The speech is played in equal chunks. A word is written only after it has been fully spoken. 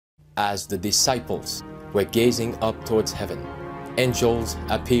as the disciples were gazing up towards heaven, angels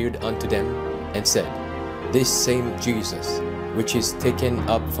appeared unto them and said, This same Jesus, which is taken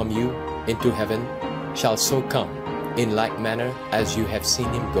up from you into heaven, shall so come in like manner as you have seen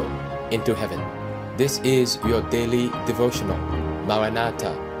him go into heaven. This is your daily devotional.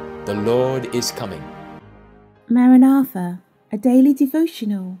 Maranatha, the Lord is coming. Maranatha, a daily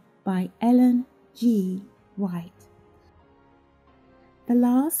devotional by Ellen G. White. The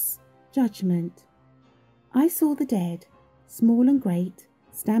Last Judgment. I saw the dead, small and great,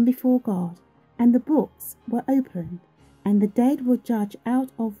 stand before God, and the books were opened, and the dead were judged out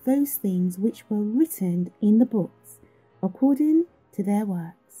of those things which were written in the books, according to their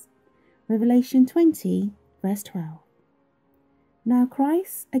works. Revelation 20, verse 12. Now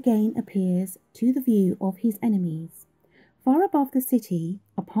Christ again appears to the view of his enemies. Far above the city,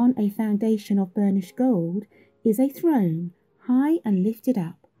 upon a foundation of burnished gold, is a throne, high and lifted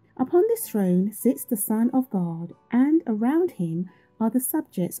up. Upon this throne sits the Son of God, and around him are the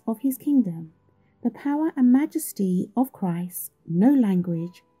subjects of his kingdom. The power and majesty of Christ no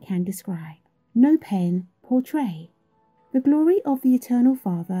language can describe, no pen portray. The glory of the eternal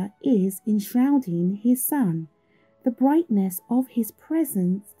Father is enshrouding his Son. The brightness of his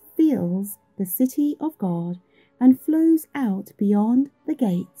presence fills the city of God and flows out beyond the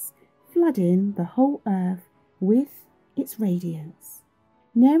gates, flooding the whole earth with its radiance.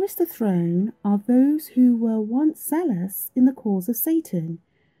 Nearest the throne are those who were once zealous in the cause of Satan,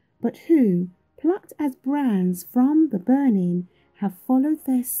 but who, plucked as brands from the burning, have followed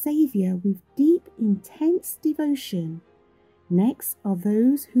their Saviour with deep, intense devotion. Next are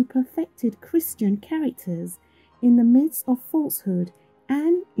those who perfected Christian characters in the midst of falsehood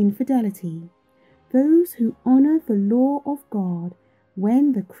and infidelity, those who honour the law of God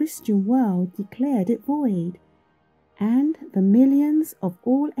when the Christian world declared it void, and the millions of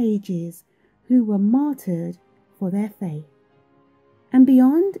all ages who were martyred for their faith. And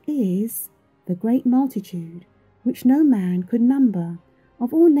beyond is the great multitude, which no man could number,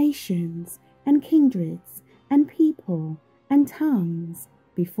 of all nations and kindreds and people and tongues,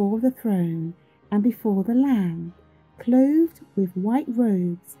 before the throne and before the Lamb, clothed with white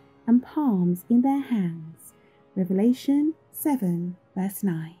robes and palms in their hands. Revelation 7, verse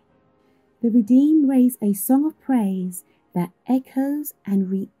 9. The redeemed raise a song of praise that echoes and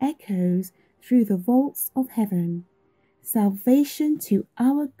re-echoes through the vaults of heaven. Salvation to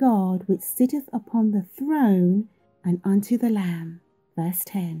our God which sitteth upon the throne and unto the Lamb. Verse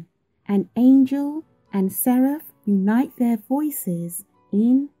 10. And angel and seraph unite their voices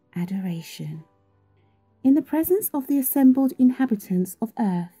in adoration. In the presence of the assembled inhabitants of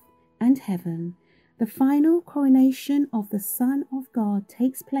earth and heaven, the final coronation of the Son of God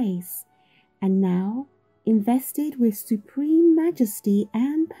takes place, and now, invested with supreme majesty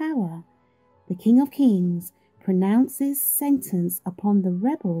and power, the King of Kings pronounces sentence upon the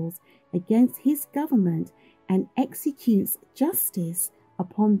rebels against his government and executes justice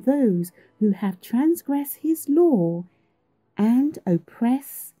upon those who have transgressed his law and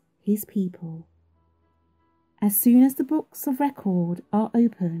oppress his people. As soon as the books of record are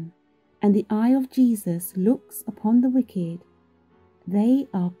open, and the eye of Jesus looks upon the wicked, they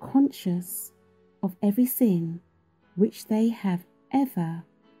are conscious of every sin which they have ever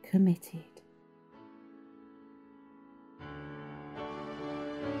committed.